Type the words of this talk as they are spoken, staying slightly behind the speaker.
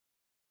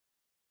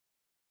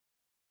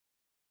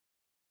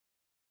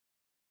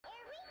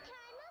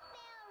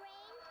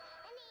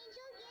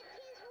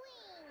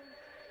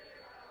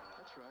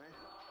right?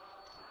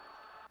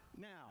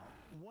 Now,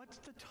 what's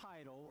the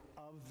title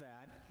of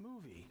that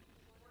movie?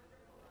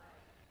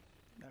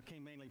 That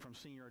came mainly from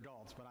senior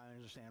adults, but I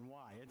understand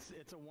why.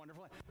 It's a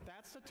Wonderful Life.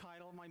 That's the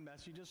title of my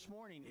message this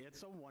morning.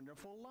 It's a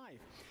Wonderful Life.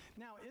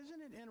 Now,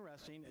 isn't it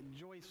interesting?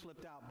 Joy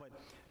slipped out, but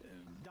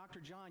Dr.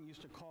 John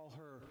used to call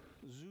her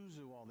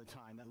Zuzu all the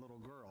time, that little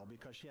girl,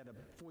 because she had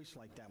a voice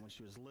like that when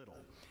she was little.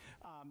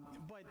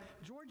 But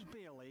George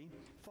Bailey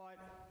thought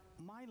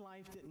my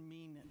life didn't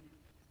mean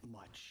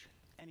much.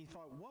 And he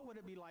thought, what would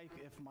it be like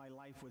if my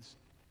life was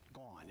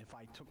gone, if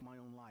I took my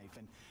own life?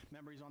 And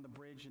remember, he's on the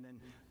bridge, and then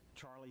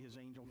Charlie, his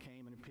angel,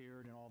 came and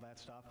appeared and all that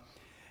stuff.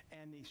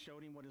 And he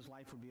showed him what his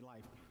life would be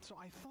like. So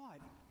I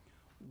thought,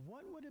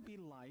 what would it be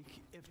like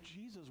if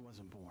Jesus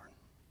wasn't born?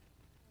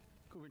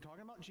 We're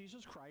talking about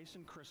Jesus Christ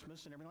and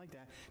Christmas and everything like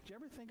that. Did you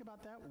ever think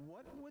about that?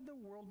 What would the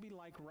world be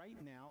like right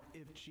now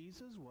if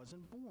Jesus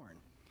wasn't born?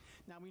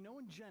 Now, we know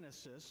in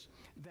Genesis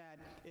that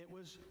it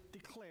was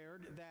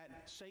declared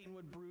that Satan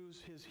would bruise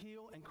his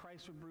heel and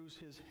Christ would bruise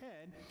his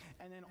head.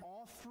 And then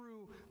all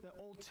through the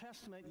Old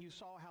Testament, you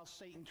saw how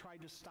Satan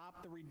tried to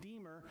stop the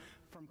Redeemer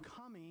from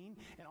coming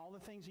and all the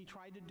things he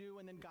tried to do.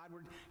 And then God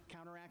would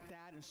counteract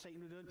that and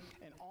Satan would do it.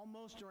 And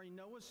almost during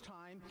Noah's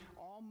time,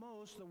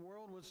 almost the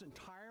world was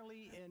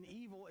entirely in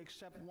evil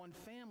except one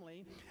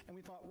family. And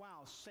we thought,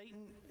 wow,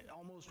 Satan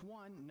almost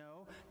won.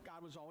 No,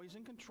 God was always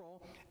in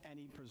control, and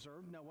he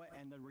preserved Noah,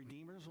 and the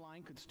Redeemer's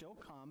line could still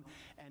come.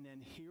 And then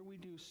here we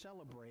do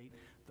celebrate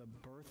the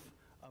birth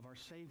of our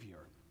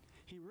Savior.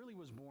 He really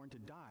was born to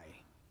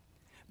die,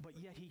 but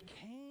yet he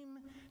came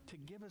to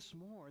give us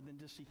more than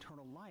just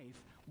eternal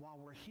life while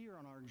we're here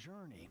on our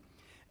journey.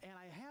 And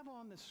I have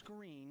on the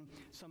screen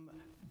some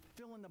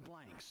fill in the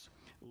blanks.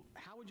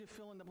 How would you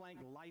fill in the blank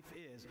life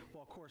is?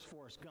 Well, of course,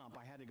 Forrest Gump,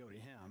 I had to go to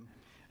him.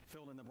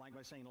 Filled in the blank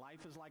by saying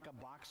life is like a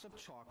box of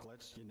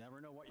chocolates. You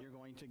never know what you're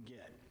going to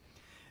get.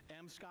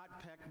 M. Scott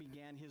Peck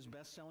began his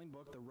best-selling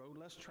book, The Road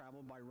Less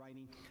Traveled, by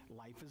writing,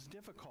 Life is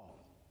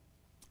Difficult.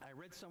 I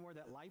read somewhere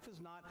that life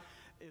is not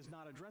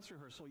a dress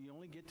rehearsal. You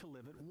only get to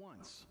live it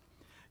once.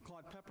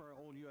 Claude Pepper,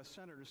 old U.S.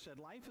 Senator, said,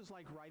 life is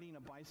like riding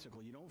a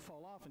bicycle. You don't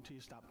fall off until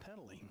you stop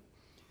pedaling.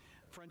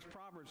 French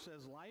proverb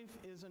says, life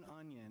is an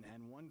onion,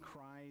 and one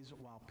cries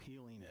while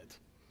peeling it.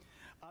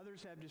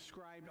 Others have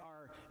described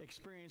our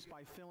experience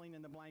by filling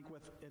in the blank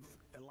with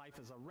life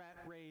as a rat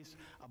race,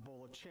 a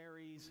bowl of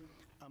cherries,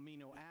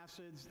 amino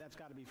acids, that's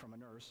got to be from a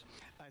nurse,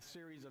 a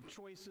series of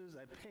choices,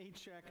 a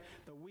paycheck,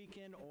 the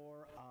weekend,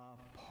 or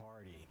a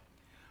party.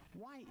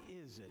 Why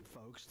is it,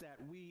 folks, that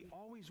we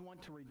always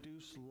want to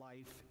reduce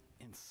life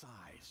in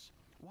size?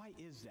 Why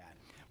is that?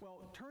 Well,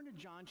 turn to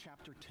John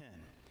chapter 10.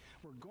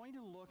 We're going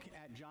to look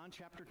at John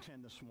chapter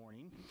 10 this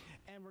morning,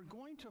 and we're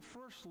going to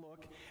first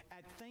look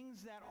at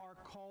things that are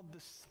called the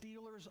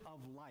stealers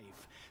of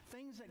life,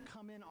 things that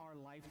come in our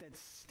life that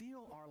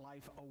steal our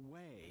life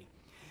away.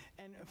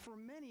 And for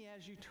many,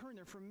 as you turn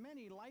there, for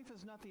many, life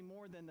is nothing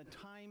more than the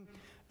time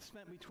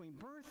spent between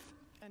birth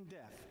and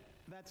death.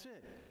 That's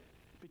it.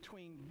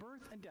 Between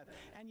birth and death.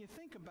 And you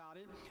think about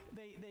it,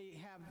 they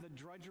have the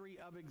drudgery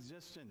of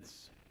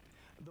existence,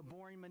 the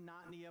boring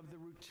monotony of the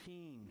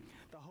routine,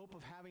 the hope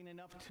of having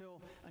enough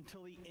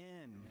until the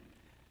end.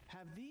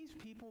 Have these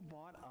people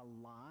bought a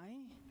lie?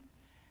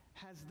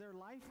 Has their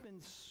life been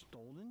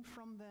stolen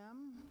from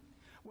them?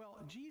 Well,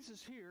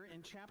 Jesus here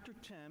in chapter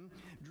 10,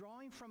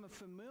 drawing from a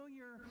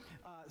familiar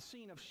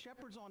scene of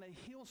shepherds on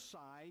a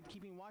hillside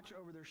keeping watch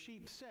over their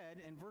sheep,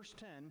 said in verse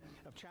 10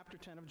 of chapter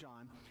 10 of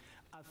John,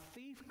 a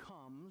thief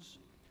comes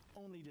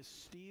only to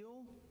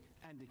steal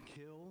and to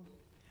kill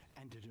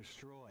and to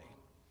destroy.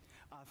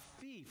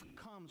 A thief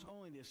comes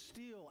only to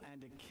steal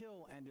and to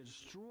kill and to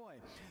destroy.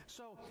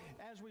 So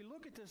as we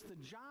look at this, the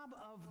job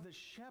of the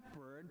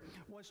shepherd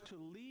was to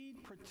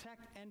lead,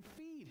 protect, and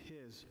feed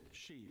his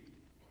sheep.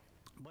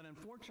 But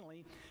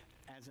unfortunately,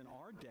 as in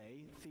our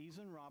day, thieves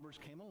and robbers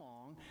came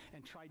along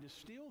and tried to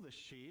steal the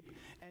sheep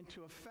and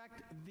to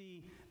affect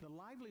the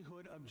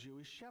livelihood of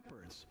Jewish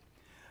shepherds.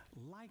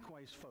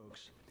 Likewise,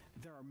 folks,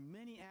 there are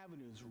many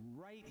avenues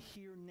right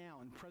here now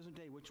in present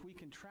day which we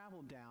can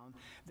travel down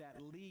that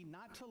lead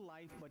not to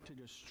life but to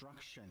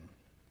destruction.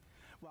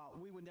 While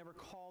we would never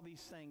call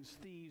these things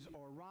thieves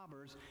or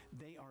robbers,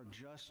 they are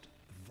just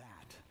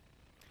that.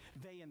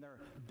 They, in their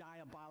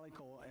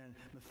diabolical and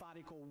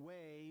methodical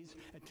ways,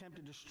 attempt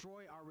to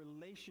destroy our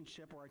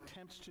relationship or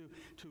attempts to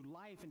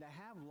life and to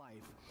have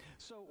life.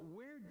 So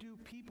where do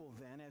people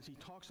then, as he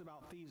talks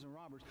about thieves and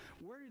robbers,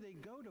 where do they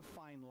go to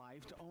find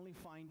life to only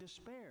find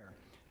despair?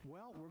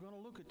 Well, we're going to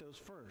look at those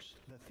first,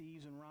 the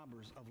thieves and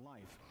robbers of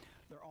life.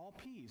 They're all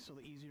P's, so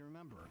they're easy to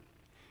remember.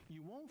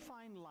 You won't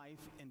find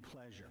life in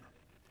pleasure.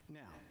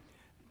 Now,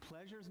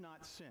 pleasure is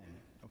not sin,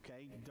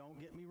 okay? Don't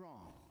get me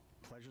wrong.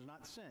 Pleasure is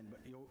not sin, but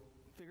you'll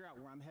figure out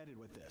where I'm headed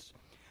with this.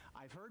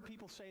 I've heard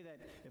people say that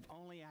if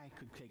only I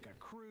could take a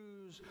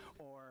cruise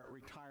or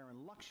retire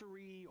in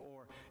luxury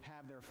or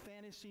have their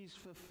fantasies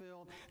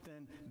fulfilled,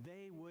 then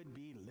they would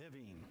be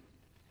living.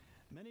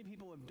 Many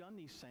people have done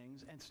these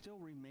things and still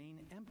remain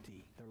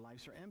empty. Their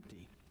lives are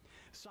empty.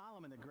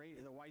 Solomon,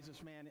 the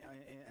wisest man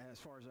as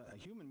far as a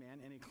human man,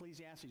 in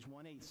Ecclesiastes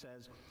 1:8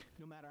 says,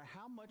 no matter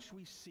how much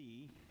we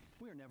see,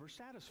 we are never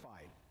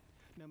satisfied.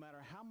 No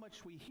matter how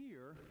much we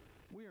hear,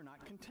 we are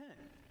not content.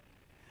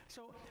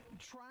 So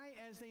try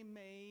as they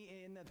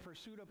may in the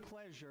pursuit of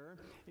pleasure,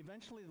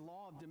 eventually the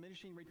law of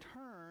diminishing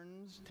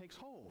returns takes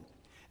hold.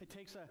 It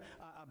takes a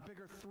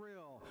bigger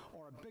thrill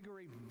or a bigger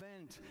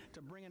event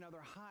to bring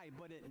another high,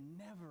 but it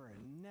never,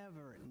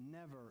 never,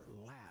 never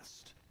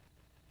lasts.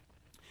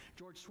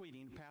 George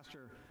Sweeting,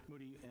 Pastor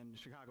Moody in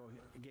Chicago,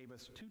 gave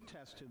us 2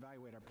 tests to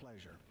evaluate our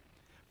pleasure.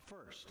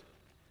 First,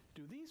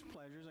 do these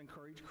pleasures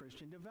encourage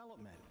Christian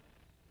development?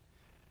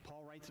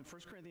 Paul writes in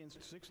 1 Corinthians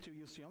 6:2,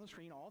 you'll see on the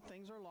screen, all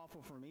things are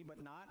lawful for me,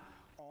 but not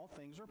all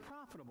things are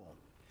profitable.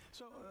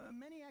 So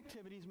many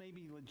activities may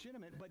be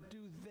legitimate, but do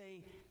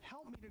they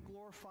help me to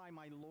glorify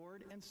my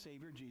Lord and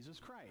Savior Jesus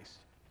Christ?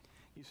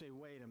 You say,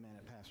 wait a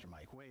minute, Pastor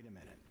Mike, wait a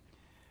minute.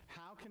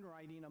 How can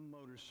riding a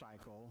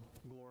motorcycle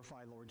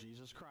glorify Lord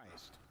Jesus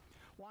Christ?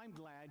 Well, I'm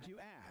glad you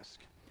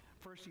asked.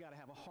 First, you got to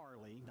have a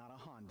Harley, not a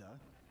Honda.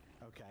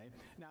 Okay.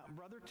 Now,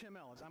 Brother Tim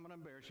Ellis, I'm going to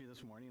embarrass you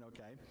this morning,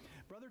 okay?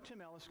 Brother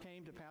Tim Ellis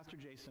came to Pastor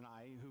Jason and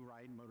I, who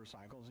ride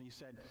motorcycles, and he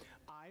said,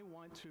 I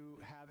want to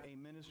have a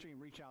ministry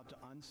and reach out to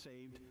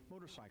unsaved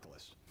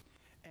motorcyclists.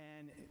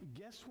 And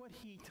guess what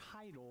he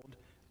titled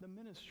the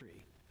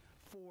ministry?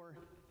 For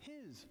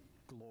His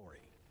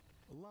Glory.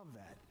 Love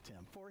that,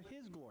 Tim. For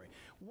His glory.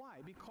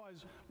 Why?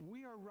 Because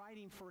we are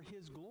riding for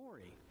His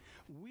glory.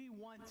 We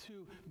want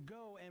to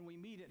go and we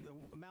meet at the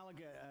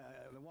Malaga,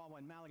 the Wawa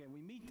in Malaga, and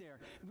we meet there.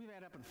 We've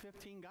had up to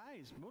 15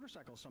 guys,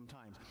 motorcycles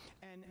sometimes,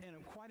 and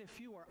quite a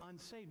few are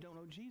unsaved, don't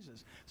know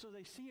Jesus. So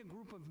they see a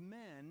group of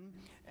men,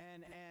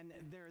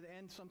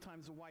 and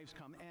sometimes the wives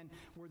come, and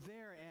we're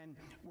there, and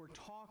we're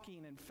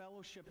talking and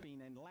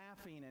fellowshipping and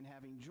laughing and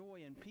having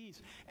joy and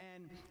peace,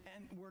 and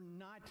we're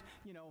not,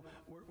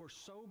 we're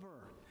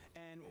sober,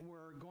 and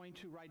we're going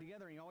to ride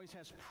together, and he always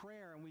has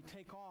prayer, and we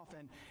take off,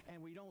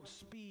 and we don't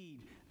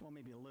speed, well,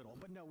 maybe a little,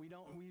 but no, we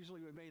don't. We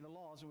usually obey the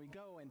laws, and we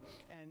go and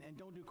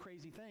don't do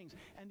crazy things.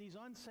 And these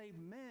unsaved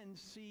men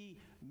see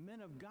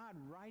men of God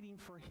riding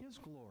for His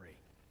glory.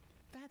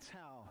 That's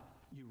how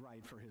you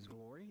ride for His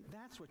glory.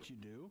 That's what you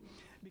do,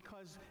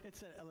 because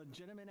it's a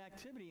legitimate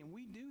activity, and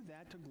we do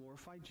that to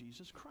glorify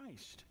Jesus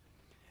Christ.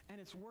 And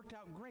it's worked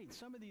out great.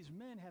 Some of these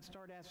men have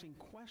started asking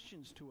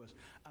questions to us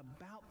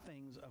about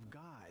things of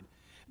God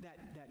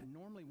that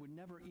normally would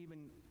never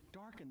even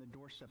darken the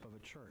doorstep of a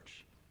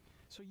church.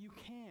 So you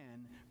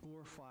can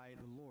glorify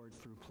the Lord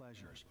through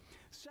pleasures.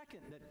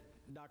 Second, that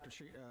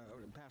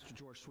Pastor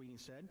George Sweeting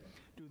said,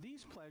 do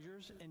these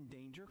pleasures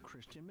endanger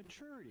Christian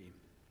maturity?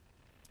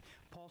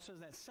 Paul says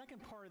that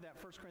second part of that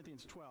 1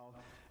 Corinthians 12,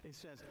 it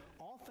says,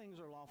 all things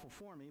are lawful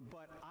for me,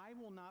 but I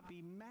will not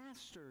be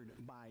mastered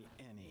by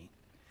any.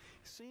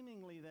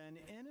 Seemingly then,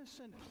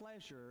 innocent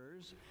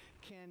pleasures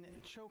can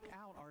choke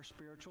out our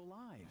spiritual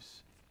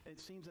lives. It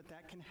seems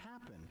that can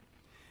happen.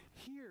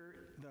 Here,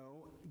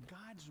 though,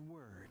 God's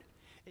Word,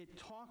 it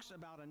talks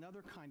about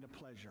another kind of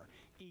pleasure,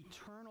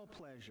 eternal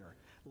pleasure,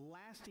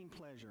 lasting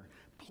pleasure,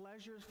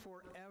 pleasures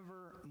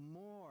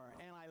forevermore.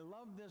 And I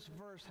love this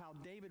verse, how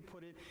David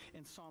put it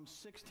in Psalm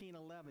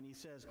 16:11. He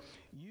says,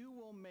 you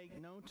will make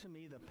known to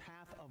me the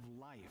path of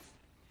life.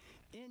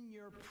 In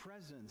your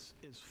presence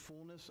is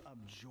fullness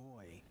of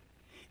joy.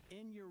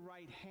 In your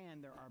right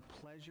hand there are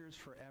pleasures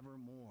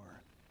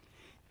forevermore.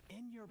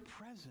 In your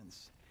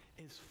presence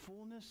is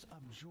fullness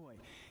of joy.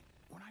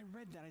 When I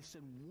read that, I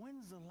said,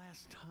 when's the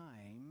last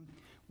time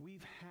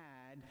we've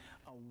had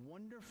a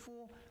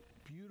wonderful,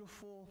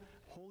 beautiful,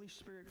 Holy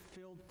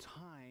Spirit-filled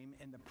time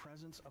in the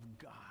presence of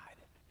God?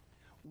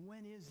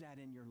 When is that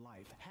in your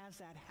life? Has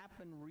that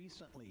happened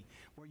recently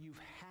where you've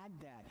had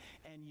that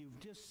and you've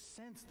just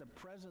sensed the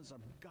presence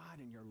of God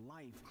in your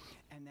life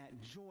and that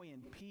joy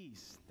and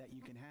peace that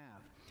you can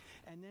have?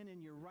 And then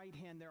in your right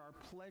hand, there are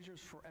pleasures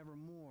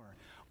forevermore.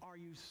 Are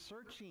you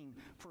searching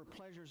for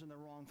pleasures in the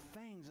wrong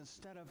things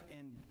instead of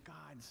in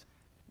God's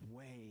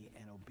way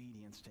and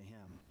obedience to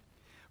Him?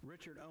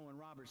 Richard Owen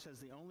Roberts says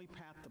the only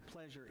path to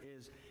pleasure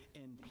is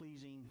in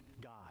pleasing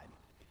God.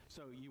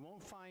 So you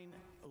won't find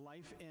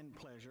life in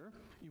pleasure.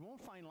 You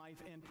won't find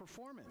life in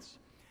performance.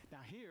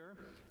 Now here,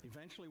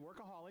 eventually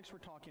workaholics we're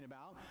talking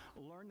about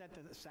learn that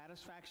the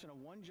satisfaction of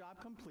one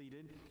job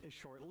completed is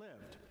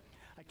short-lived.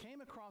 I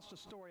came across the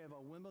story of a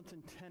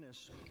Wimbledon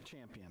tennis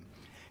champion.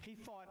 He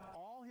thought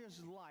all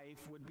his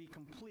life would be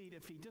complete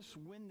if he just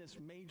win this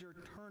major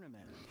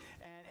tournament,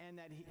 and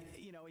that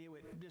he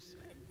would just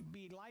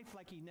be life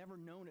like he'd never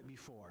known it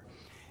before.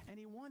 And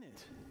he won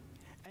it.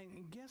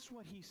 And guess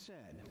what he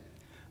said?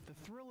 The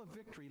thrill of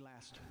victory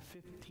lasts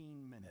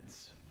 15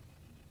 minutes.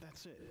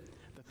 That's it.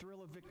 The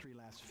thrill of victory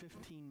lasts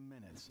 15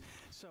 minutes.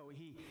 So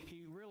he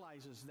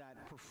realizes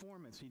that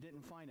performance, he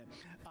didn't find it.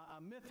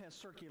 A myth has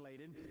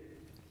circulated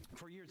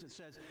for years that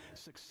says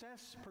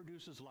success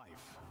produces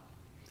life.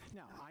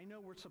 Now, I know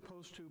we're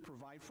supposed to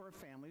provide for our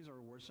families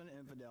or worse than an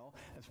infidel,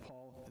 as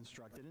Paul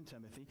instructed in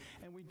Timothy,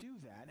 and we do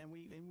that, and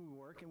we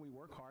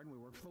work hard, and we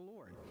work for the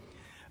Lord.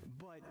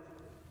 But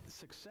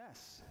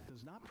success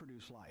does not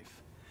produce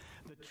life.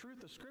 The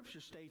truth of Scripture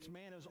states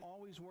man is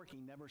always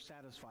working, never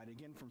satisfied.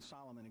 Again from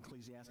Solomon,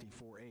 Ecclesiastes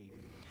 4:8.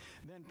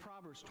 Then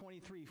Proverbs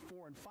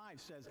 23:4-5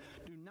 says,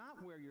 do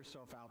not wear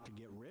yourself out to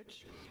get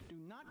rich. Do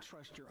not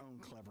trust your own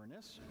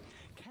cleverness.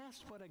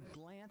 Cast but a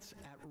glance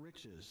at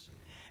riches,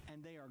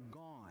 and they are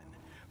gone,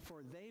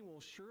 for they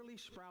will surely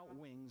sprout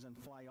wings and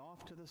fly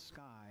off to the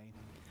sky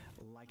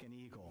like an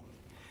eagle.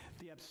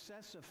 The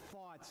obsessive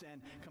thoughts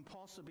and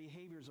compulsive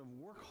behaviors of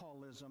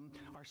workaholism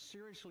are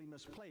seriously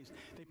misplaced.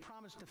 They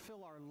promise to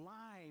fill our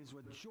lives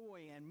with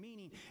joy and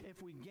meaning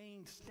if we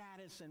gain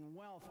status and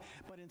wealth,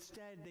 but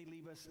instead they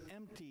leave us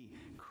empty,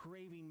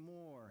 craving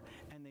more,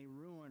 and they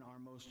ruin our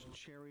most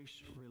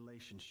cherished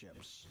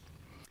relationships.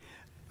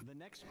 The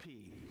next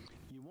P,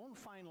 you won't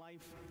find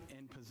life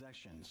in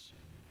possessions.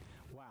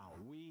 Wow,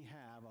 we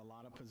have a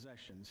lot of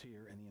possessions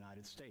here in the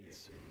United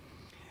States.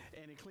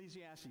 In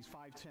Ecclesiastes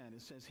 5:10,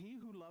 it says, he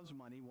who loves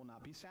money will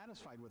not be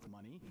satisfied with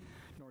money,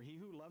 nor he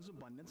who loves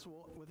abundance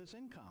with his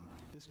income.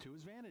 This too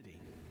is vanity.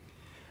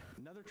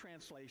 Another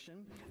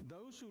translation,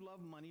 those who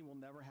love money will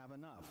never have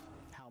enough.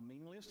 How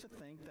meaningless to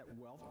think that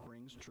wealth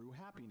brings true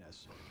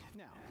happiness.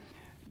 Now,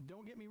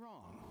 don't get me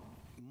wrong.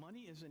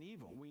 Money isn't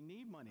evil. We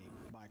need money.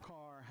 Buy a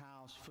car,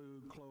 house,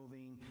 food,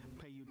 clothing,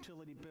 pay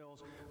utility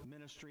bills,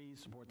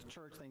 ministries, support the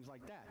church, things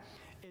like that.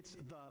 It's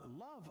the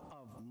love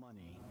of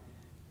money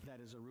that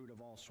is a root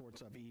of all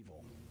sorts of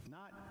evil,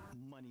 not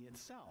money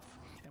itself.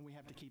 And we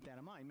have to keep that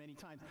in mind. Many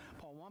times,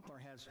 Paul Wampler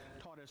has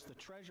taught us the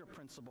treasure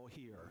principle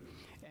here.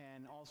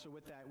 And also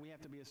with that, we have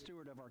to be a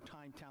steward of our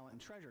time, talent,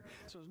 and treasure.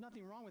 So there's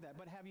nothing wrong with that.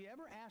 But have you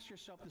ever asked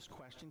yourself this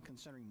question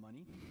concerning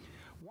money?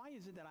 Why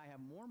is it that I have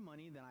more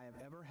money than I have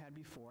ever had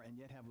before and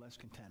yet have less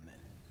contentment?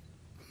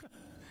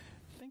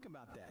 Think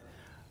about that.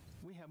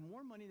 We have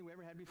more money than we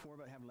ever had before,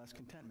 but have less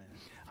contentment.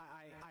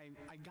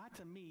 I got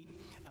to meet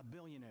a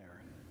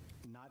billionaire,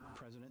 not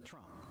President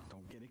Trump.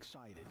 Don't get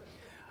excited.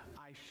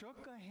 I shook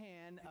a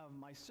hand of,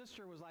 my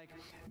sister was like,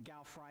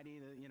 Gal Friday,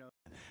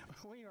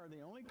 we are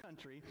the only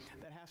country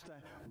that has to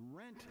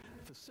rent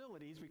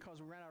facilities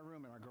because we rent our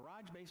room in our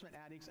garage, basement,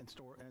 attics, and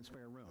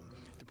spare room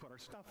to put our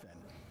stuff in.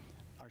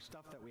 Our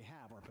stuff that we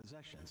have, our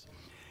possessions.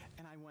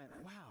 And I went,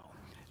 wow,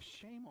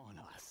 shame on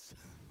us.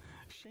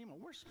 Shame on,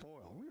 we're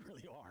spoiled. We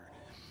really are.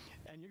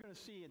 And you're going to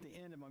see at the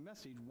end of my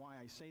message why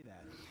I say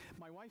that.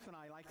 My wife and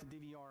I like to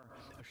DVR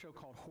a show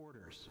called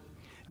Hoarders.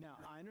 Now,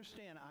 I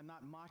understand I'm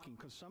not mocking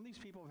because some of these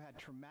people have had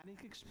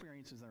traumatic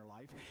experiences in their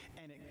life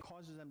and it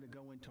causes them to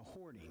go into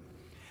hoarding.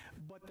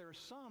 But there are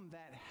some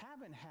that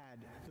haven't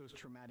had those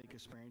traumatic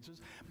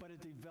experiences, but have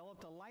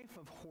developed a life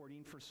of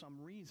hoarding for some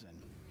reason.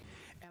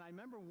 And I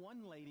remember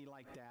one lady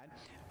like that,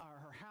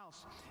 her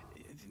house,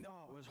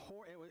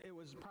 it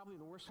was probably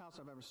the worst house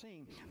I've ever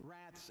seen.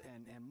 Rats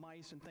and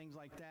mice and things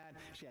like that.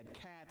 She had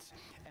cats,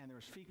 and there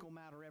was fecal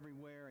matter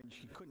everywhere, and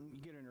she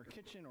couldn't get in her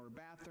kitchen or her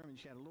bathroom, and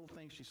she had a little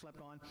thing she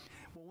slept on.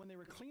 Well, when they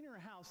were cleaning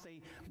her house,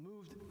 they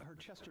moved her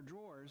chest of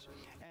drawers,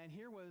 and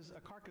here was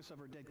a carcass of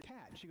her dead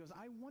cat. She goes,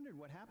 I wondered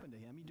what happened to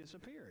him. He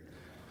disappeared.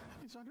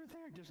 He's under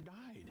there, just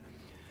died.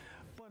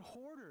 But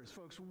hoarders,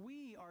 folks,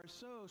 we are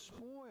so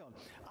spoiled.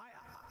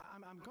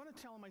 I'm going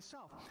to tell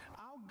myself,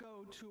 I'll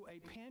go to a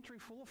pantry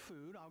full of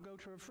food, I'll go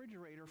to a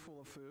refrigerator full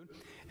of food,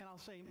 and I'll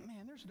say,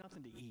 man, there's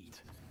nothing to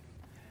eat.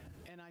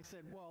 And I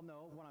said, well,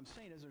 no, what I'm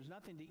saying is there's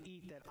nothing to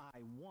eat that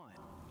I want.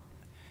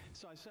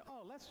 So I said,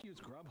 oh, let's use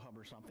Grubhub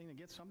or something to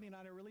get something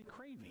that I'm really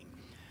craving.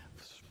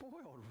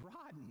 Spoiled,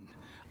 rotten.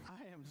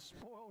 I am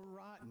spoiled,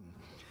 rotten.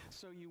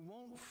 So you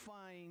won't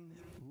find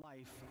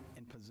life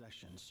in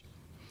possessions.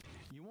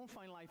 You won't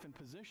find life in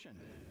position.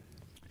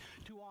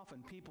 Too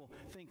often people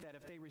think that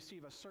if they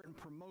receive a certain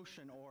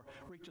promotion or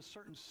reach a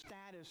certain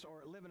status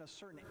or live in a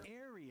certain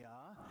area,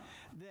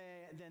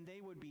 then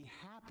they would be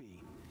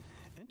happy.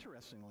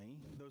 Interestingly,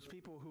 those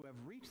people who have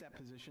reached that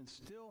position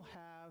still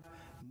have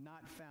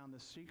not found the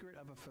secret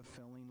of a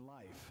fulfilling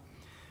life.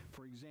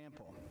 For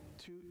example,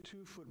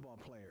 two football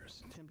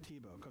players, Tim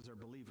Tebow, because they're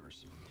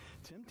believers.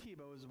 Tim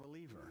Tebow is a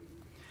believer.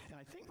 And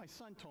I think my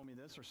son told me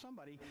this, or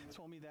somebody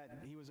told me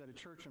that he was at a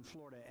church in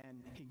Florida,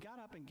 and he got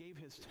up and gave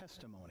his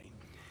testimony.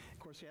 Of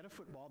course, he had a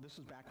football. This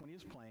was back when he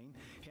was playing.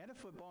 He had a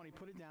football, and he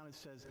put it down and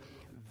says,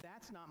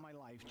 that's not my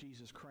life.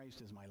 Jesus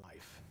Christ is my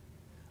life.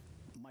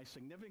 My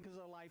significance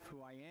of life,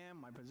 who I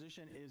am, my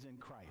position is in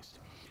Christ.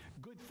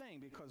 Good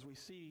thing, because we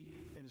see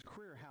in his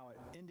career how it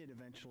ended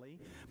eventually,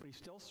 but he's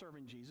still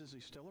serving Jesus,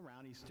 he's still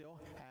around, he still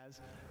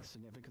has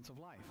significance of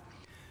life.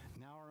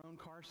 Now our own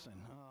Carson,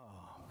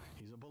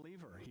 he's a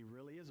believer. He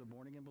really is a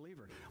born-again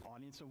believer.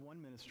 Audience of One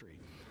ministry.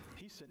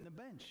 He's sitting the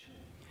bench.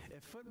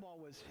 If football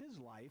was his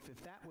life,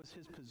 if that was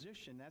his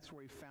position, that's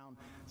where he found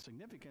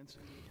significance,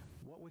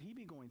 what would he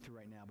be going through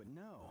right now? But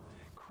no,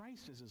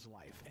 Christ is his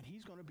life, and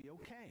he's going to be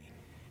okay.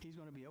 He's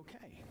going to be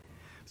okay.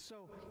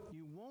 So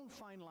you won't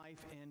find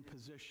life in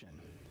position.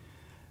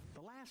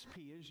 The last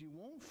P is you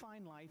won't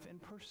find life in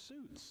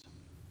pursuits.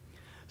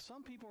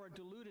 Some people are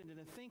deluded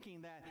into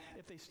thinking that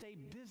if they stay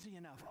busy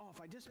enough,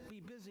 if I just be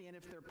busy, and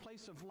if their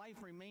place of life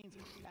remains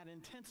at an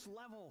intense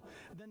level,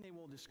 then they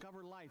will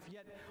discover life.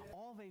 Yet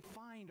all they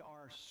find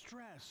are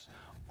stress,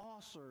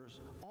 ulcers,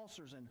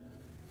 and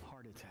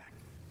heart attack.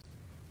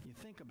 You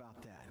think about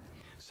that.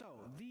 So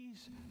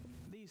these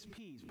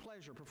P's,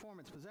 pleasure,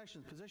 performance,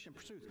 possessions, position,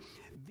 pursuits,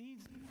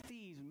 these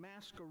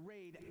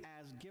masquerade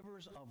as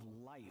givers of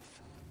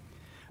life.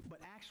 But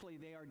actually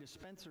they are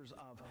dispensers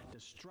of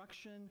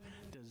destruction,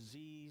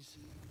 disease,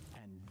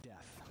 and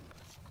death.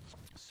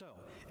 So,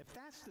 if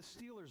that's the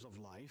stealers of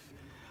life,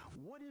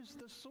 what is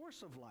the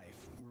source of life?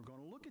 We're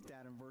going to look at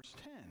that in verse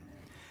 10.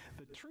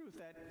 The truth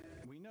that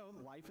we know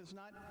life is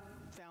not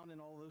found in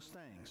all those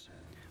things.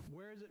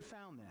 Where is it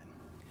found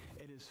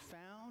then? It is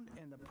found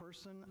in the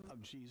person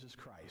of Jesus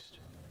Christ.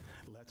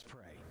 Let's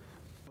pray.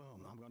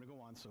 Boom, I'm going to go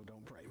on, so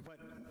don't pray. But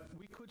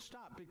we could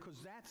stop because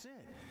that's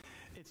it.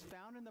 It's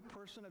found in the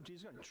person of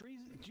Jesus Christ.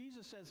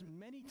 Jesus says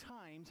many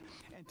times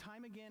and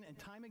time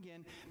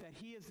again that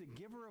he is the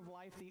giver of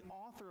life, the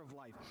author of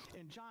life.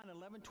 In John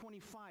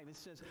 11:25, it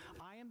says,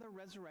 I am the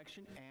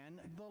resurrection and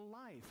the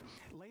life.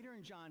 Later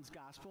in John's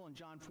gospel, in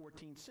John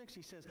 14:6,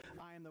 he says,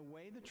 I am the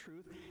way, the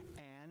truth,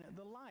 and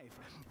the life.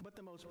 But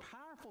the most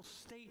powerful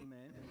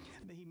statement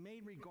that he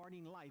made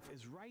regarding life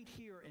is right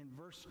here in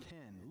verse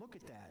 10. Look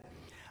at that.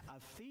 A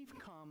thief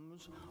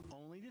comes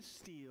only to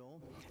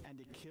steal and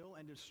to kill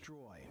and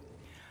destroy.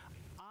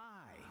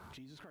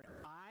 Jesus Christ,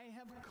 I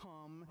have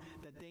come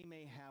that they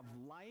may have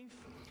life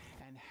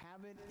and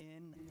have it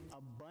in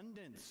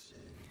abundance.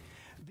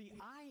 The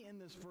I in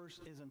this verse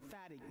is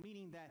emphatic,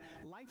 meaning that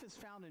life is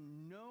found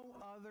in no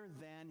other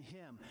than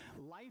him.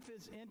 Life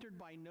is entered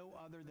by no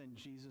other than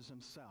Jesus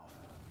himself.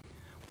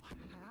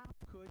 How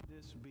could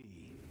this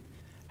be?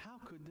 How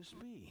could this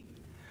be?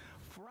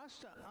 For us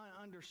to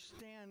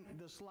understand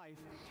this life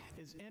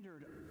is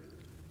entered,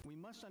 we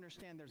must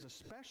understand there's a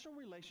special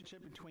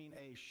relationship between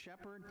a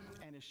shepherd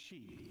and a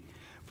sheep.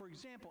 For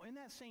example, in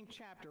that same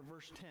chapter,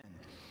 verse 10,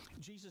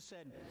 Jesus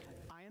said,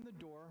 I am the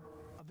door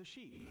of the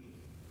sheep.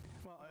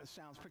 Well, it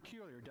sounds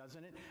peculiar,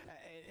 doesn't it?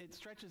 It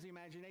stretches the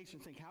imagination.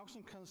 Think, how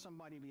can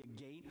somebody be a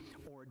gate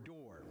or a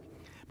door?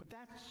 But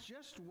that's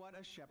just what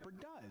a shepherd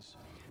does,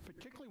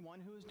 particularly one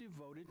who is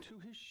devoted to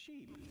his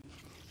sheep.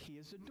 He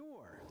is a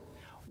door.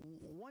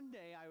 One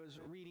day I was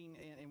reading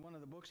in one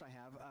of the books I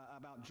have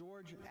about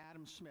George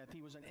Adam Smith.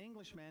 He was an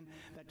Englishman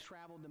that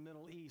traveled the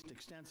Middle East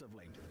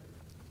extensively.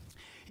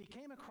 He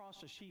came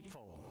across a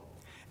sheepfold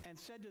and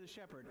said to the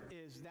shepherd,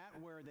 is that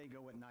where they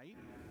go at night?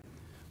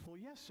 Well,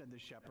 yes, said the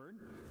shepherd,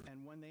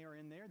 and when they are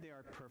in there, they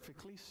are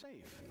perfectly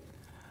safe.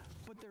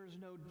 But there is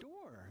no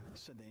door,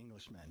 said the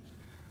Englishman.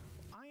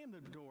 I am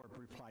the door,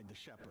 replied the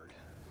shepherd.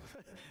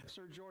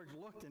 Sir George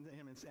looked into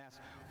him and asked,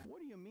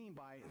 what do you mean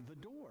by the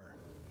door?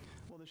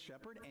 Well, the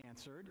shepherd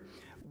answered,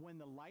 when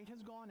the light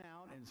has gone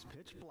out and it's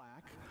pitch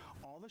black,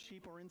 all the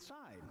sheep are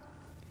inside.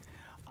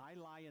 I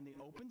lie in the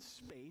open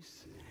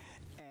space,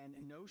 and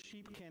no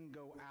sheep can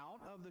go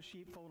out of the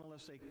sheepfold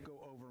unless they go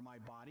over my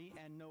body,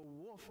 and no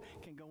wolf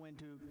can go in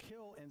to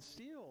kill and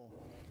steal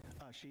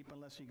a sheep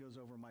unless he goes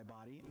over my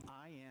body.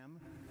 I am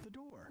the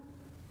door.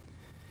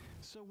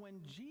 So when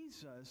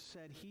Jesus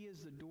said he is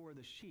the door of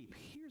the sheep,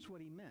 here's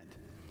what he meant.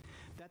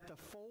 That the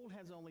fold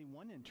has only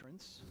one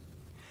entrance,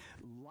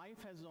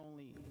 life has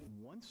only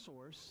one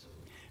source,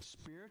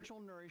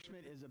 spiritual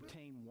nourishment is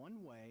obtained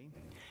one way,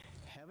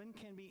 heaven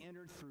can be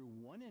entered through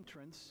one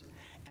entrance,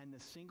 and the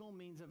single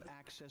means of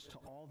access to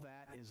all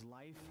that is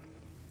life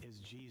is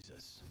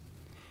Jesus.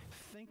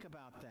 Think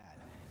about that.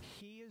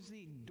 He is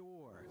the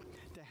door.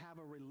 To have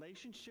a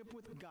relationship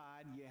with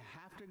God, you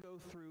have to go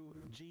through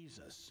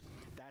Jesus.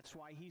 That's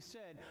why he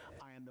said,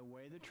 I am the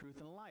way, the truth,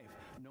 and the life.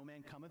 No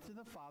man cometh to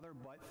the Father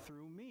but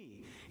through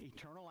me.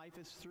 Eternal life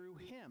is through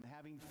him,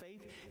 having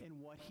faith in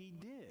what he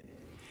did.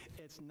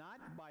 It's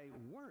not by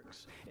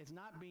works. It's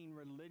not being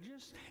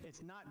religious.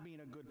 It's not being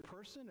a good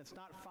person. It's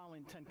not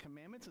following 10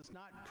 commandments. It's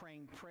not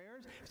praying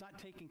prayers. It's not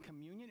taking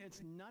communion.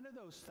 It's none of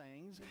those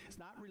things. It's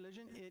not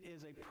religion. It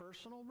is a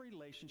personal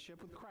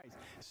relationship with Christ,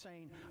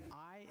 saying,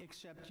 I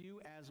accept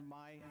you as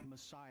my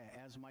Messiah,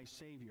 as my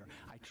Savior.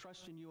 I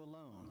trust in you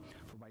alone.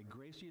 For by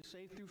grace you are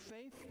saved through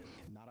faith,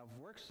 not of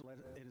works.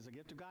 It is a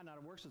gift of God, not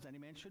of works, as any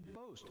man should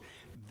boast.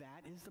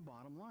 That is the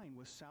bottom line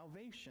with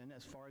salvation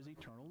as far as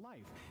eternal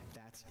life.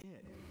 That's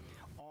it.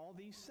 All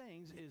these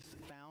things is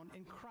found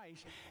in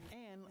Christ,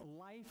 and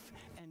life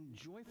and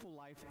joyful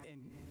life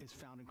is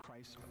found in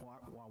Christ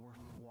while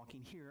we're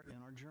walking here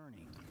in our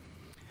journey.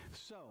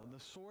 So, the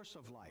source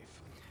of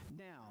life.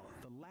 Now,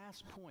 the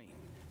last point,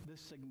 the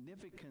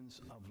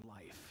significance of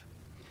life.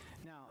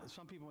 Now,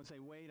 some people would say,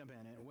 wait a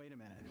minute.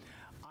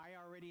 I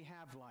already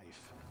have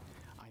life.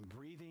 I'm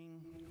breathing.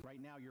 Right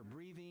now you're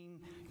breathing.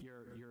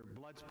 Your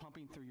blood's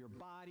pumping through your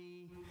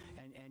body,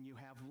 and you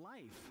have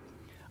life.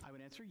 I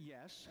would answer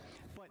yes,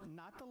 but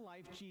not the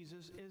life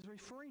Jesus is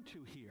referring to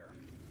here.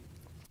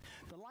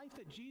 The life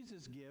that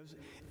Jesus gives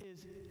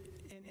is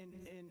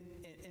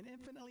an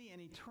infinitely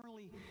and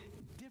eternally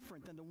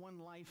different than the one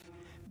life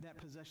that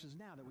possesses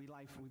now, that we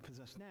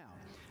possess now.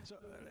 So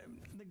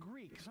the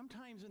Greek,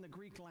 sometimes in the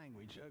Greek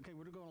language, okay,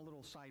 we're going a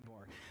little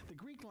sidebar. The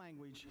Greek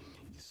language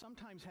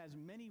sometimes has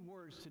many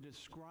words to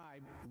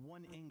describe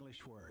one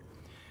English word.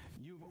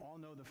 You all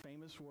know the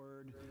famous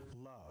word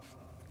love,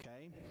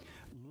 okay?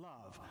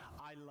 Love.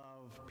 I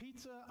love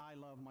pizza. I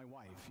love my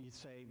wife. You'd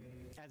say,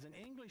 as an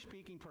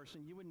English-speaking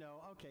person, you would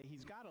know, okay,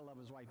 he's got to love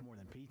his wife more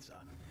than pizza.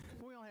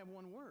 But we only have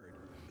one word.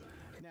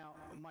 Now,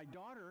 my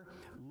daughter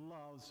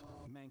loves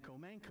Manco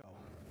Manco,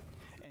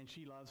 and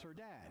she loves her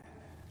dad.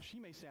 She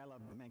may say, I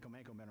love Manco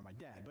Manco better than my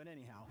dad. But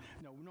anyhow,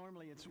 no,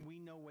 normally we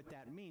know what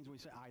that means. We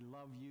say, I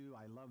love you,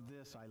 I love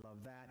this, I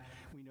love that.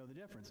 We know the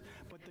difference.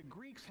 But the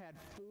Greeks had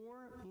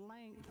four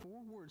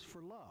words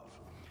for love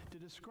to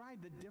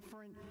describe the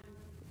different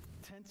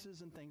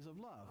tenses and things of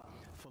love.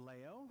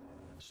 Phileo,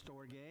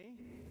 storge,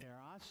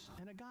 eros,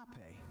 and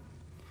agape.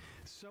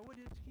 So it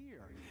is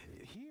here.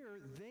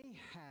 Here they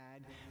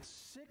had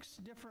 6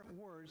 different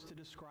words to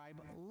describe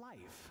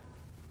life.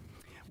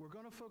 We're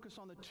going to focus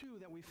on the 2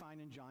 that we find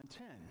in John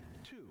 10.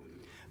 2.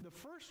 The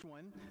first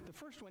one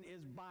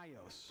is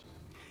bios,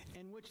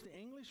 in which the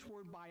English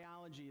word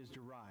biology is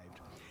derived.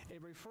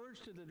 It refers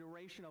to the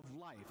duration of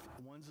life,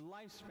 one's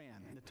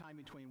lifespan, the time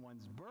between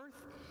one's birth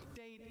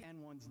date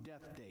and one's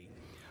death date.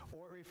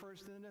 Or it refers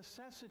to the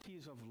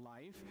necessities of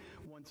life,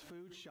 one's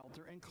food,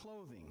 shelter, and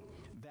clothing.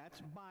 That's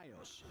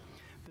bios.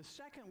 The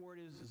second word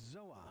is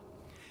zoa,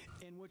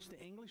 in which the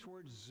English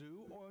words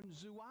zoo or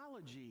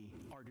zoology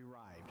are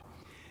derived.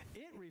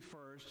 It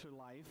refers to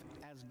life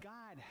as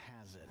God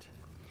has it.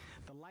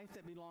 The life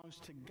that belongs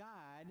to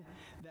God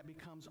that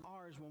becomes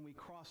ours when we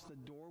cross the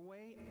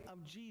doorway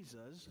of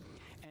Jesus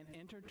and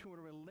enter into a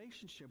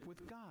relationship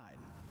with God.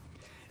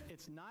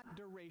 It's not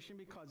duration,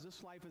 because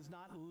this life is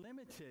not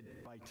limited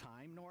by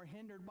time nor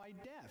hindered by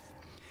death.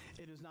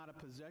 It is not a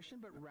possession,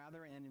 but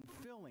rather an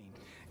infilling.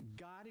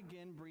 God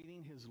again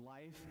breathing his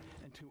life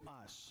into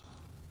us.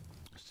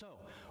 So,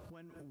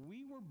 when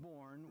we were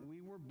born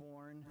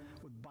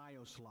with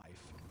bios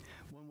life.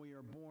 When we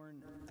are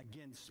born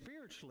again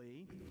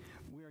spiritually,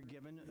 we are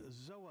given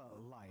Zoa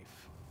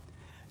life.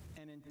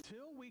 And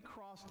until we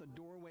cross the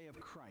doorway of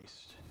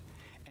Christ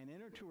and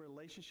enter into a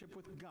relationship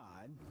with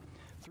God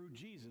through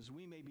Jesus,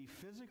 we may be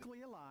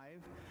physically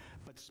alive,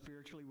 but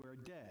spiritually we're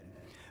dead.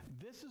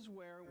 This is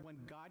where, when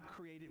God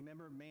created,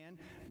 remember man,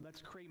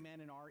 let's create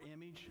man in our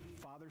image,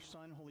 Father,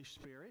 Son, Holy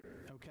Spirit,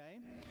 okay?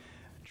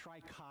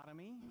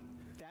 Trichotomy,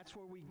 that's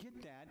where we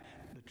get that,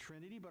 the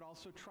Trinity, but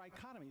also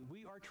trichotomy.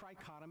 We are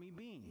trichotomy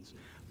beings,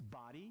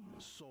 body,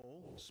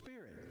 soul,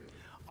 spirit.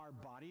 Our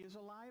body is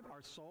alive,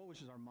 our soul,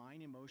 which is our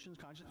mind, emotions,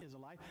 conscience, is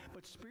alive,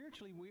 but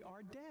spiritually we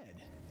are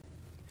dead.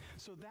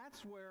 So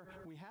that's where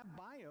we have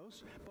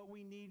bios, but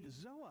we need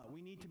Zoa.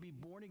 We need to be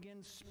born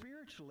again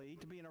spiritually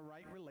to be in a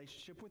right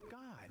relationship with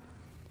God.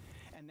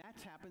 And that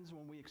happens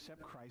when we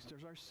accept Christ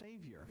as our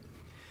Savior.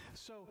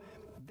 So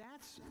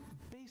that's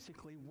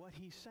basically what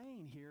he's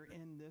saying here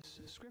in this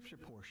scripture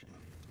portion.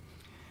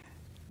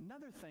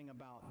 Another thing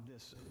about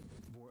this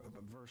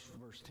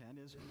verse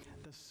 10 is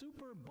the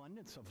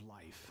superabundance of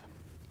life.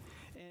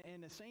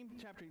 In the same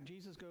chapter,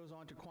 Jesus goes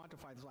on to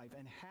quantify this life,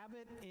 and have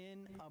it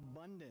in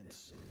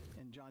abundance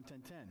in John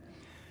 10:10.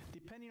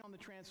 Depending on the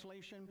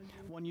translation,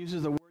 one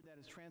uses the word that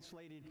is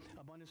translated,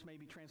 abundance may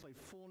be translated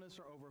fullness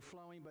or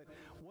overflowing, but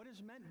what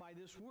is meant by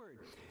this word?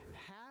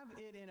 Have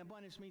it in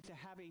abundance means to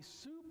have a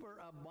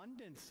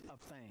superabundance of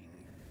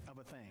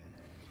a thing.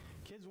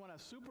 Kids want a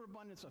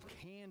superabundance of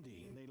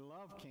candy. They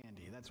love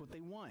candy. That's what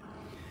they want.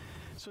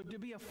 So to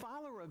be a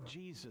follower of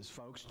Jesus,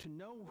 folks, to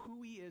know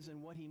who he is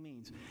and what he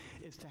means,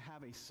 is to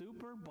have a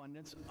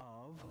superabundance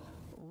of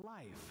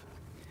life.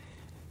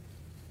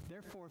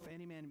 Therefore, if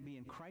any man be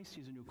in Christ,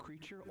 he is a new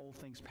creature. Old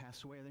things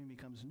pass away, everything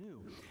becomes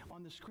new.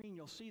 On the screen,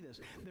 you'll see this.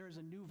 There is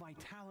a new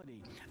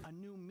vitality, a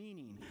new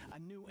meaning, a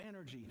new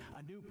energy,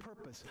 a new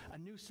purpose, a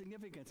new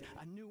significance,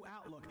 a new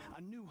outlook,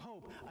 a new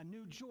hope, a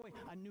new joy,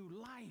 a new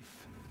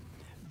life.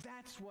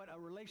 That's what a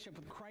relationship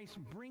with Christ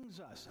brings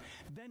us.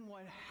 Then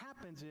what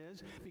happens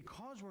is,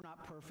 because we're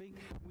not perfect,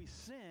 we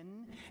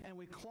sin and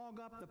we clog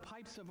up the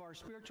pipes of our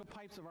spiritual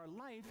pipes of our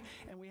life,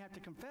 and we have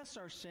to confess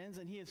our sins,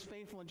 and he is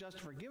faithful and just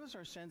to forgive us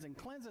our sins and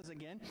cleanse us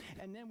again,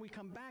 and then we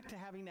come back to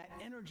having that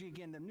energy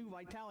again, the new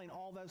vitality and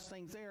all those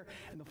things there,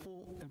 and the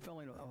full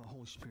infilling of the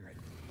Holy Spirit.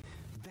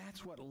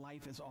 That's what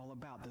life is all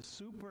about, the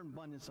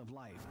superabundance of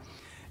life.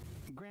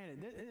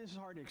 Granted, this is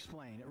hard to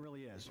explain. It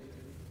really is.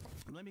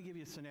 Let me give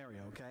you a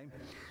scenario, okay?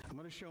 I'm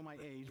going to show my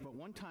age, but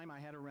one time I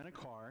had to rent a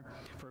car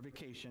for a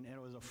vacation, and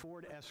it was a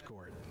Ford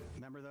Escort.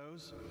 Remember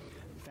those?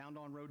 Found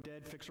on road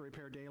dead, fix or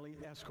repair daily,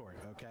 Escort,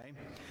 okay?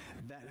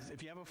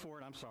 If you have a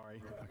Ford, I'm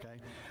sorry,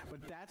 okay?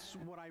 But that's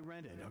what I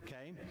rented,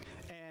 okay?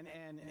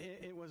 And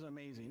it was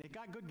amazing. It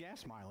got good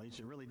gas mileage,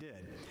 it really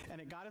did.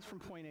 And it got us from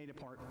point A to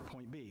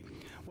point B.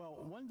 Well,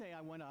 one day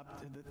I went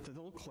up to the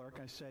little clerk.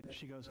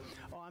 She goes,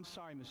 "Oh, I'm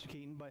sorry, Mr.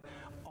 Keeton, but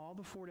all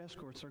the Ford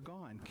Escorts are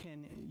gone.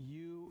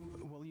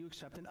 Will you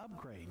accept an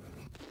upgrade?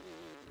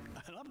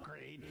 An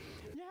upgrade?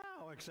 Yeah,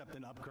 I'll accept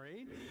an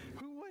upgrade.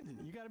 Who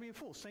wouldn't? You got to be a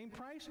fool. Same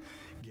price?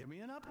 Give me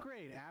an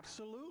upgrade.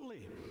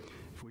 Absolutely.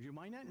 Would you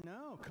mind that?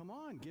 No, come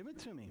on, give it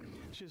to me.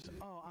 She says,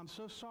 oh, I'm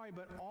so sorry,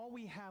 but all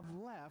we have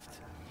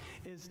left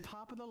is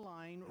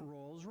top-of-the-line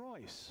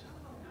Rolls-Royce.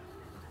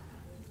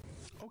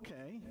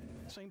 Okay,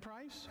 same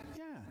price?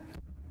 Yeah.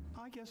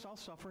 I guess I'll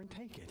suffer and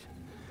take it.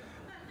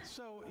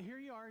 So here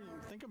you are.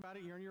 Think about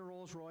it. You're in your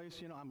Rolls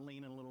Royce. I'm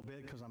leaning a little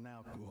bit because I'm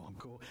now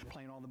cool,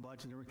 playing all the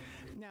buttons.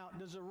 Now,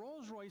 does the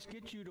Rolls Royce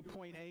get you to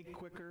point A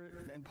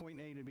quicker and point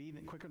A to B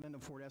quicker than the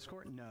Ford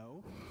Escort?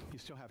 No. You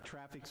still have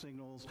traffic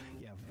signals.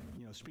 You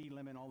have speed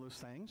limit, all those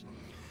things.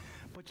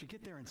 But you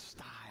get there in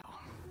style.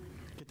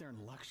 Get there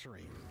in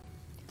luxury.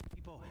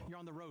 You're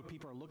on the road.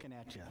 People are looking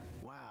at you.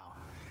 Wow.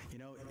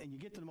 And you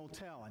get to the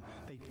motel, and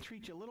they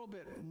treat you a little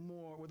bit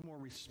more with more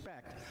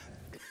respect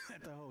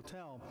at the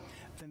hotel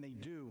than they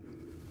do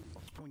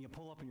when you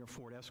pull up in your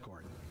Ford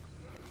Escort.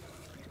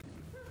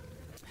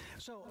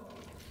 So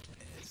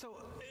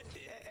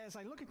as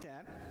I look at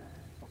that,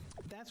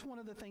 that's one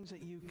of the things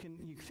that you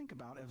think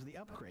about as the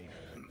upgrade.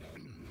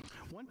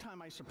 One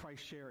time I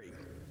surprised Sherry.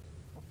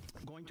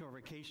 Going to our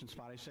vacation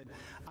spot, I said,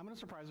 I'm going to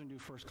surprise her and do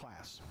first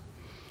class.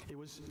 It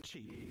was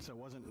cheap, so it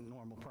wasn't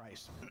normal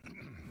price.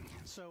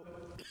 So,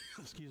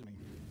 excuse me.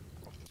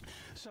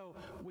 So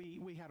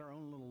we had our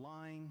own little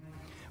line.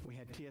 We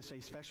had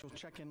TSA special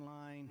check-in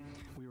line.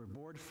 We were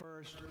board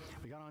first.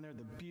 We got on there,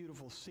 the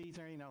beautiful seats.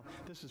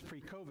 This is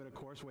pre-COVID, of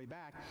course, way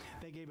back.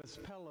 They gave us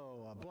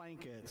pillow, a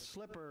blanket,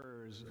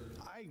 slippers,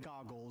 eye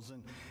goggles,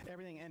 and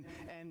everything,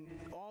 and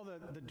all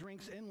the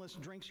drinks, endless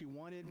drinks you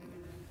wanted.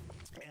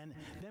 And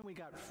then we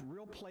got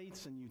real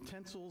plates and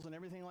utensils and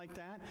everything like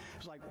that. It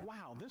was like,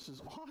 wow, this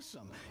is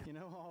awesome.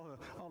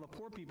 All the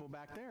poor people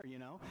back there,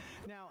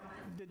 Now,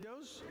 did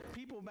those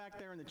people back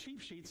there in the cheap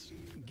sheets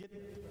get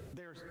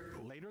there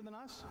later than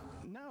us?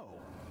 No.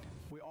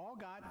 We all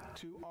got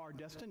to our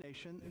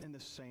destination in the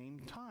same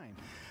time.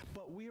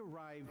 But we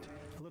arrived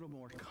a little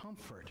more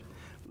comfort,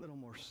 a little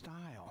more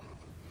style.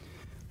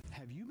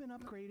 Have you been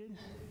upgraded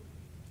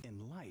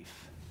in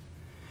life?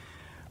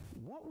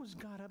 What was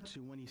God up to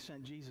when he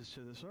sent Jesus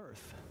to this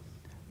earth?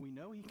 We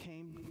know he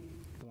came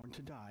born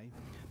to die,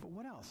 but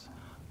what else?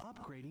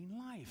 Upgrading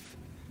life.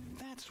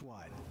 That's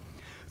what.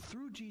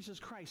 Through Jesus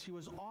Christ, he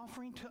was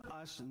offering to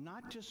us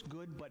not just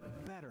good,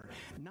 but better.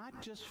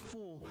 Not just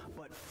full,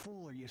 but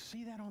fuller. You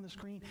see that on the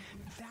screen?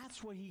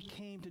 That's what he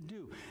came to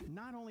do.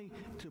 Not only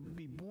to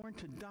be born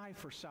to die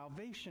for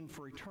salvation,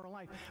 for eternal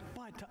life,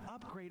 but to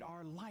upgrade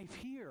our life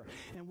here.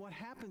 And what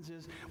happens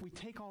is we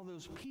take all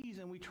those P's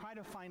and we try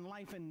to find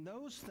life in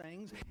those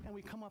things, and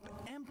we come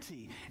up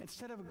empty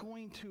instead of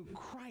going to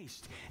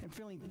Christ and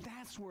feeling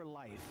that's where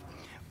life.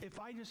 If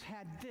I just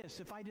had this,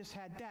 if I just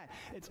had that,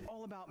 it's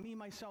all about me,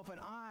 myself, and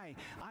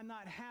I'm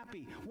not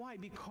happy. Why?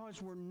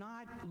 Because we're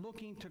not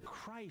looking to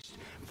Christ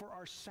for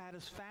our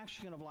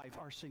satisfaction of life,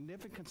 our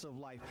significance of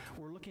life.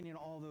 We're looking at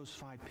all those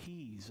 5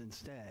 P's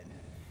instead.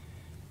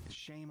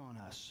 Shame on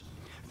us.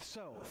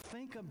 So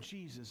think of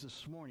Jesus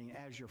this morning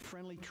as your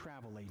friendly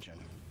travel agent.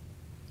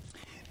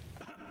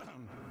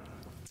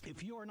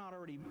 If you are not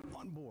already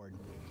on board,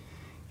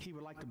 he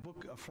would like to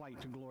book a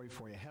flight to glory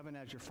for you, heaven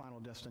as your final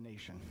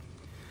destination.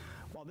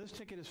 While this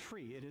ticket is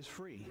free, it is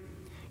free.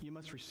 You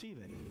must receive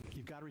it.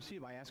 You've got to receive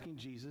it by asking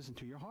Jesus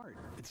into your heart.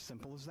 It's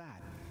simple as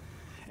that.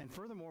 And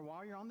furthermore,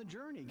 while you're on the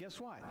journey, guess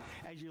what?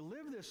 As you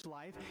live this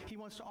life, he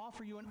wants to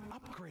offer you an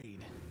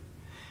upgrade.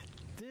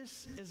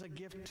 This is a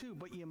gift too,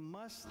 but you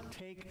must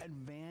take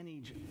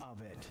advantage of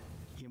it.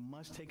 You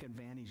must take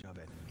advantage of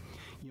it.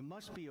 You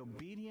must be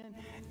obedient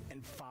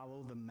and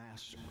follow the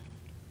Master.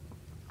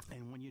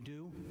 And when you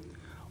do,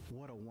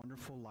 what a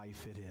wonderful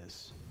life it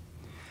is.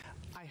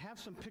 I have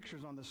some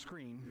pictures on the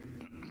screen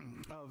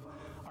of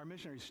our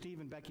missionaries,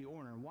 Steve and Becky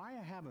Orner. And why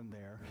I have them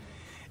there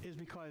is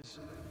because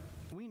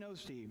we know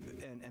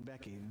Steve and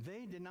Becky.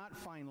 They did not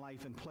find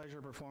life in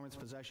pleasure, performance,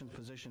 possessions,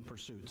 position,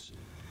 pursuits.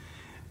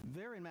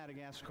 They're in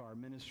Madagascar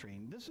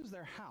ministering. This is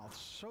their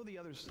house. Show the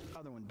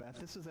other one, Beth.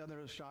 This is the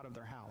other shot of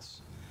their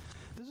house.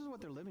 This is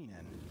what they're living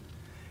in.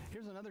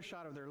 Here's another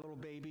shot of their little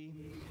baby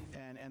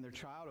and their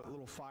child, a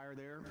little fire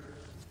there.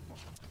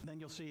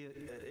 Then you'll see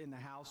it in the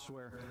house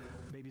where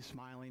baby's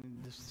smiling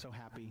and just so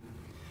happy.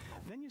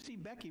 Then you see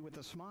Becky with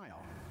a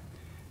smile.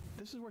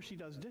 This is where she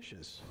does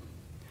dishes.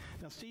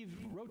 Now, Steve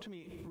wrote to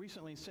me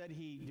recently and said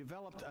he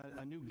developed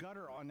a new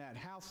gutter on that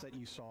house that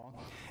you saw,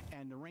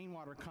 and the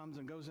rainwater comes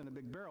and goes in a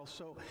big barrel,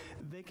 so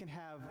they can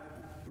have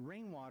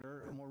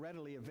rainwater more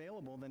readily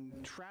available than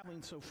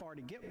traveling so far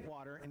to get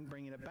water and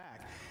bringing it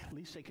back. At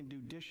least they can do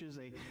dishes.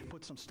 They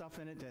put some stuff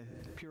in it to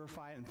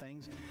purify it and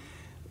things.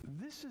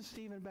 This is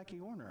Steve and Becky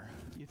Orner.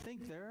 You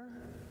think they're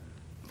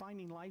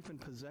finding life in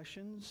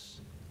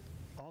possessions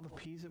all the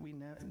P's that we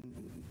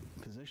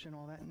position,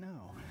 all that?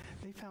 No.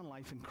 They found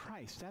life in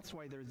Christ. That's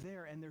why they're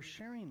there, and they're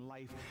sharing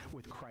life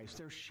with Christ.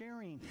 They're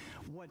sharing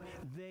what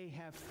they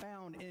have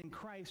found in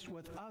Christ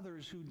with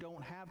others who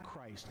don't have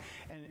Christ.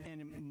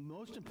 And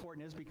most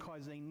important is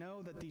because they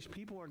know that these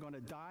people are going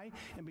to die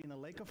and be in the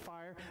lake of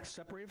fire,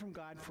 separated from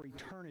God for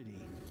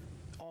eternity,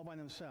 all by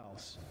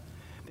themselves.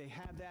 They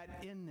have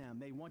that in them.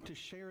 They want to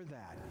share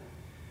that.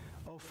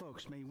 Oh,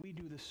 folks, may we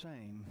do the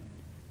same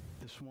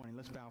this morning.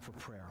 Let's bow for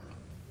prayer.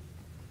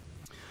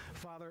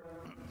 Father,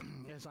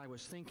 as I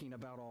was thinking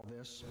about all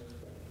this,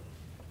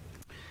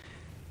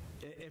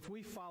 if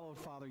we followed,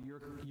 Father, your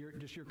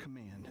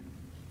command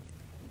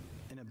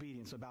in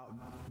obedience about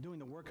doing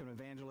the work of an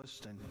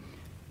evangelist and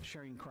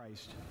sharing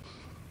Christ,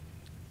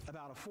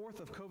 about a fourth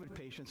of COVID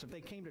patients, if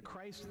they came to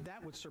Christ,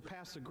 that would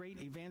surpass the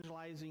great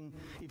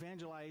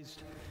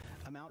evangelized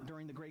amount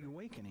during the Great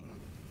Awakening.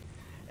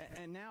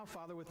 And now,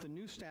 Father, with the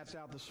new stats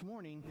out this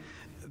morning,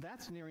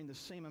 that's nearing the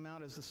same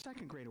amount as the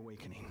Second Great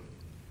Awakening.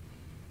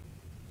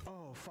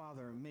 Oh,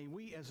 Father, may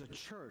we as a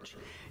church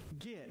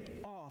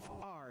get off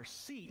our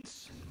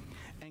seats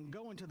and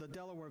go into the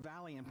Delaware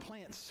Valley and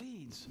plant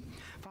seeds.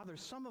 Father,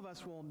 some of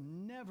us will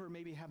never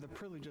maybe have the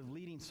privilege of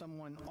leading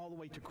someone all the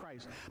way to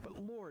Christ.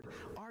 But Lord,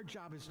 our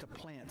job is to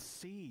plant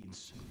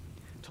seeds,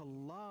 to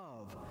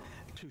love,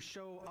 to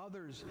show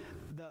others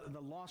the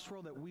lost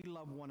world that we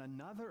love one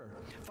another.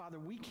 Father,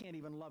 we can't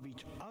even love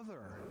each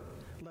other,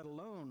 let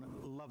alone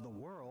love the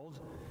world.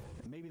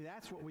 Maybe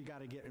that's what we got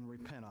to get and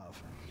repent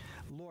of.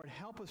 Lord,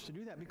 help us to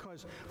do that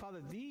because,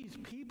 Father, these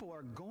people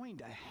are going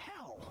to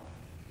hell.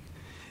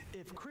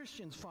 If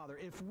Christians, Father,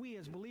 if we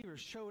as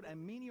believers showed a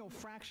menial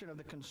fraction of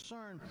the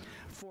concern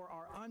for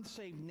our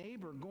unsaved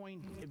neighbor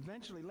going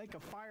eventually lake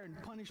of fire and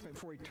punishment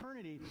for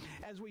eternity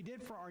as we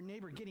did for our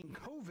neighbor getting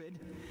COVID,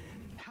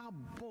 how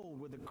bold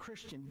would the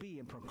Christian be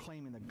in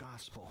proclaiming the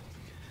gospel?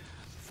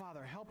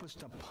 Father, help us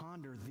to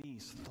ponder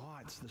these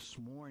thoughts this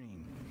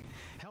morning.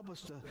 Help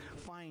us to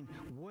find,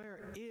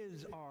 where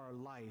is our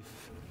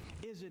life?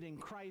 Is it in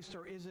Christ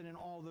or is it in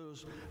all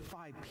those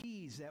 5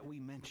 P's that we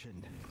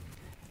mentioned?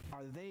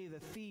 Are they the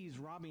thieves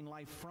robbing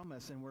life from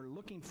us and we're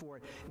looking for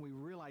it and we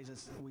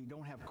realize we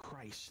don't have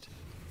Christ?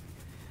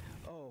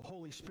 Oh,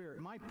 Holy Spirit,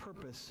 my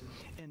purpose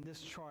in this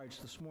charge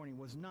this morning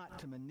was not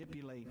to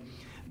manipulate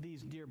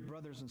these dear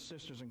brothers and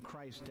sisters in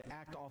Christ to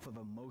act off of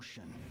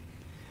emotion.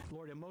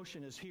 Lord,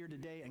 emotion is here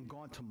today and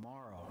gone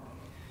tomorrow.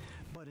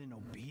 But in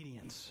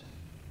obedience,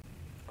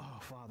 oh,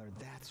 Father,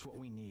 that's what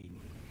we need.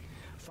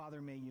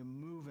 Father, may you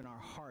move in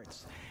our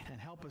hearts and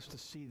help us to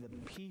see the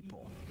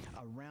people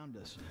around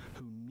us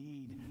who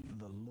need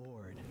the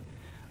Lord.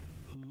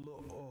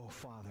 Oh,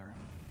 Father,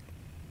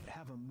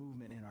 have a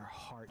movement in our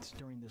hearts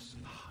during this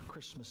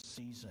Christmas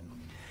season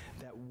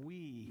that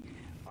we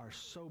are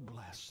so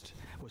blessed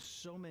with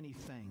so many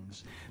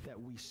things that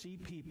we see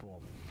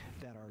people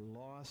that are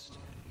lost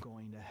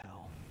going to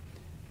hell.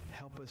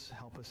 Help us,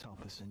 help us,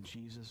 help us. In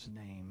Jesus'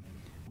 name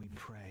we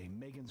pray.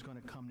 Megan's going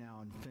to come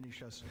now and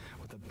finish us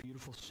with a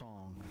beautiful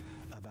song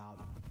about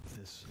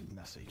this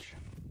message.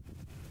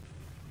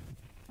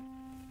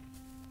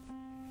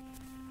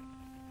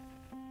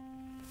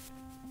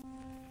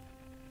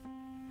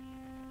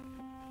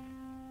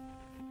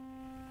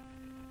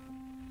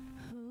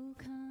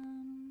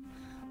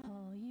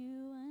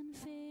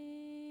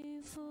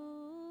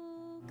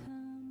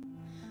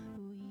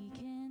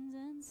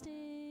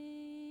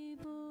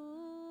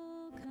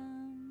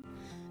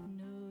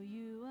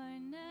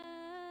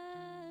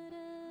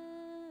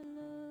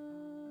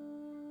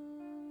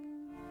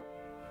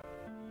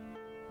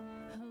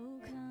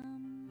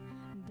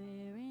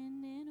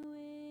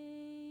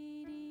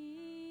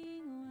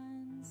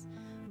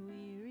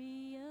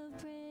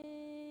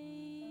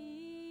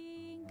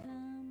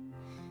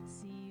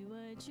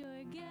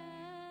 Your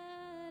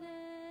God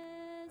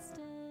has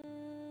done.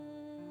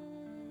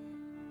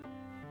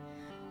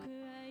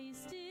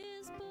 Christ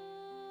is born.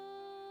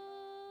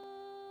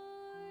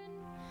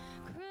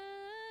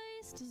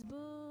 Christ is born.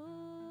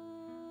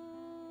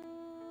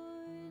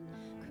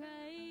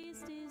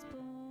 Christ is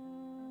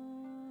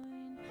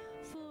born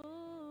for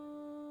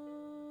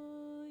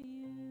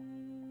you.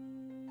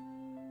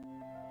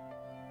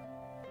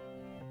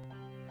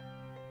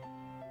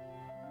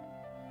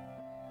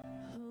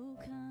 Oh,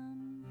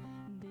 come,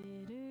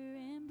 bitter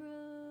and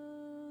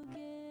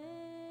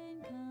broken,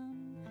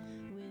 come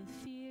with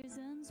fears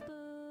unspoken,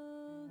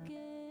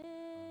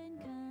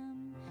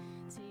 come,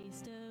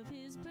 taste of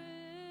his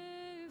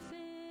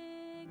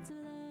perfect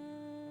love.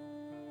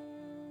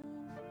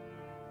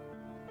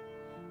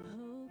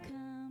 Oh,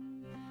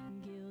 come,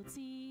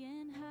 guilty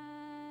and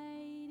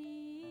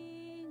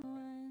hiding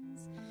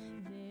ones,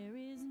 there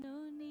is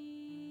no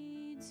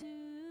need to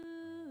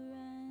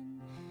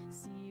run.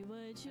 See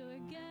what your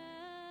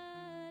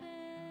God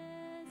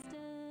has done.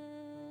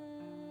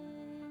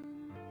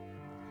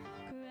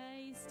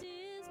 Christ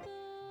is born.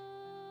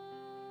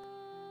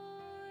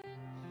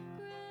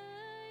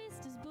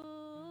 Christ is born.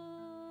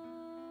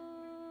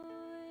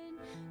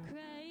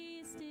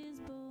 Christ is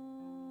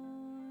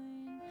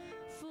born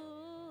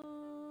for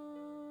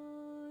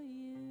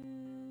you.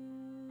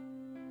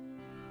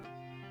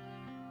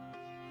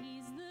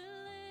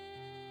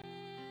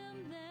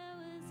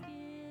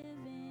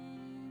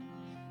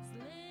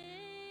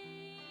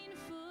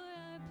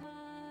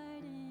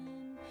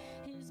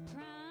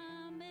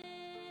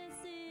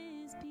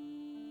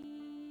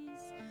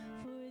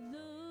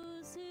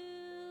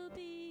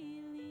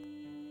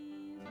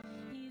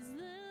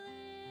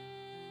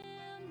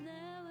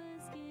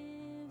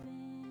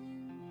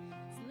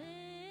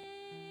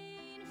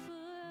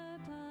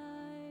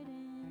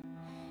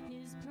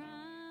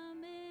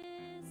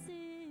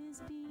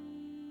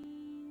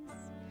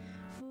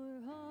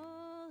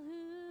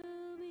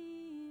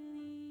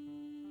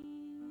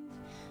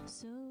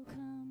 So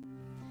come,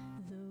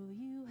 though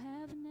you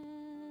have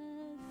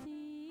nothing,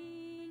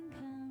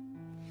 come.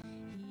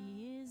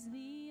 He is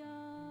the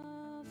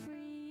offering.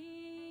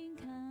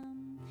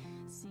 Come,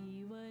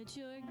 see what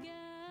your God